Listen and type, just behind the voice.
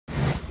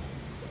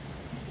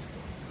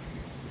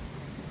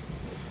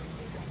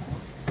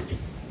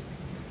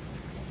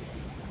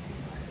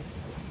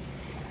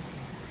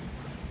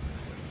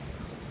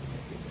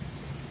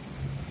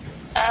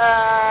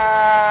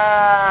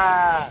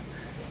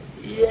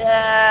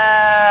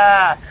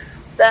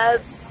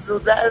So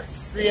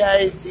that's the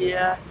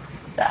idea.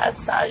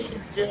 That's how you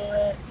do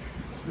it.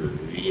 For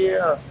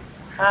real.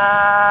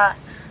 Ha.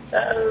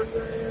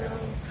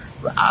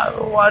 I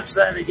will watch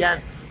that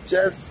again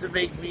just to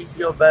make me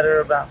feel better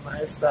about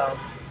myself.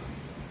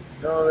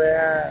 Go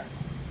there.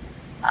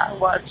 I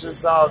watch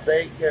this all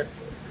day,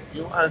 kids.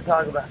 You want to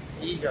talk about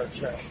ego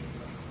trip?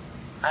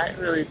 I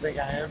really think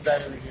I am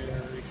better than you,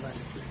 Hillary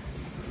Clinton.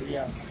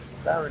 Yeah,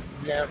 that would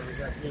never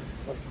let me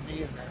put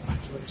me in that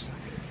situation,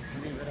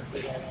 even if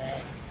we had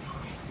had.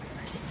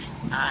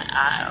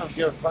 I don't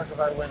give a fuck if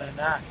I win or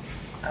not.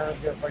 I don't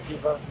give a fuck you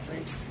vote for me.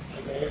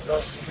 If they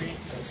vote for me,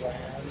 that's why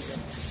I'm going to.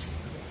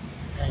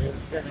 And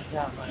who's going to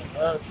count my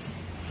votes?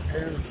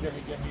 And who's going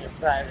to give me a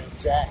private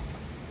jet?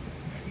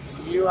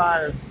 You ought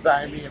to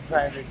buy me a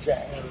private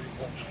jet, Hillary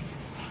Clinton.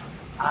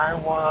 I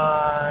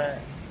want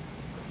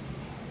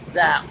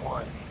that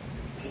one.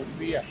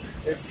 Real.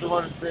 It's the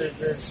one with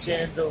the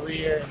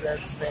chandelier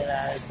that's made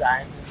out of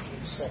diamonds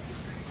and shit.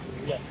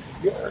 Yeah.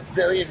 You're $1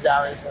 billion,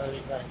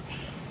 Hillary Clinton,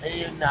 and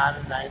you're not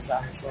a nice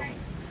honest woman.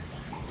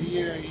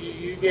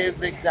 You gave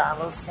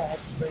McDonald's tax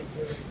breaks,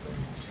 Hillary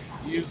Clinton.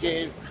 You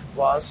gave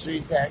Wall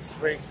Street tax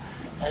breaks,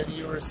 and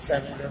you were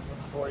senator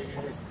for 4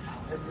 years.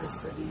 And this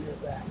city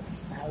is at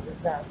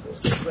habitat for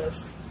Swiss,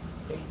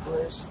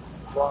 English,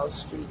 Wall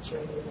Street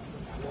traders,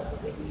 and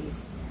celebrities,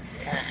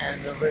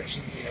 and the rich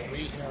and the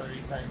elite,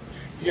 Hillary Clinton.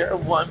 You're a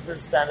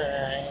 1%er,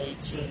 and I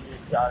hate you and your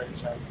daughter,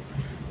 Chucky.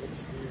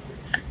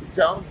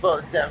 Don't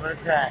vote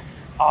Democrat.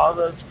 All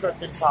those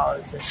crooked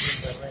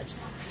politicians are rich.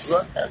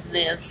 Look at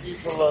Nancy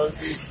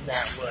Pelosi's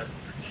net worth.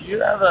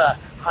 You have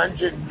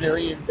 $100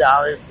 million,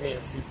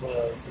 Nancy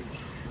Pelosi.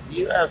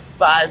 You have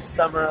 5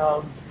 summer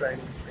homes,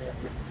 Bernie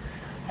Sanders.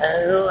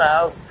 And who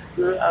else?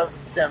 Who else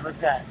is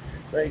Democrat?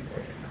 Like,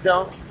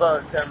 don't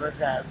vote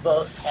Democrat.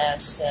 Vote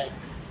hashtag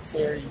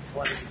Terry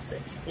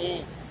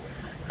 2016.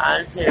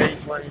 I'm Terry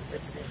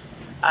 2016.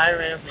 I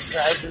ran for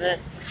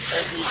president,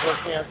 and people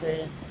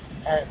campaigned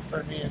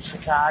for me in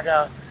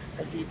Chicago,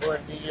 and people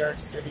in New York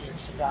City and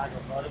Chicago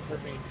voted for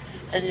me.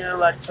 And your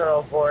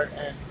electoral board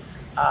and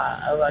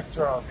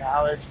electoral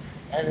college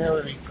and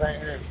Hillary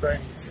Clinton and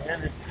Bernie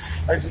Sanders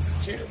are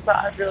just too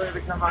popular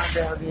to come on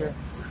down here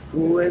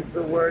with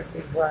the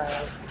working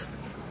class.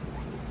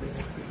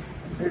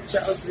 And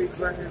Chelsea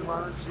Clinton,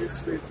 why don't you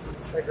sweep some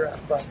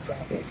cigarette butts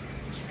up?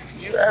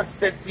 You have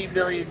 $50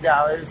 million,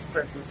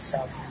 Princess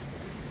Chelsea.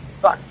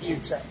 Fuck you,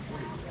 Chelsea.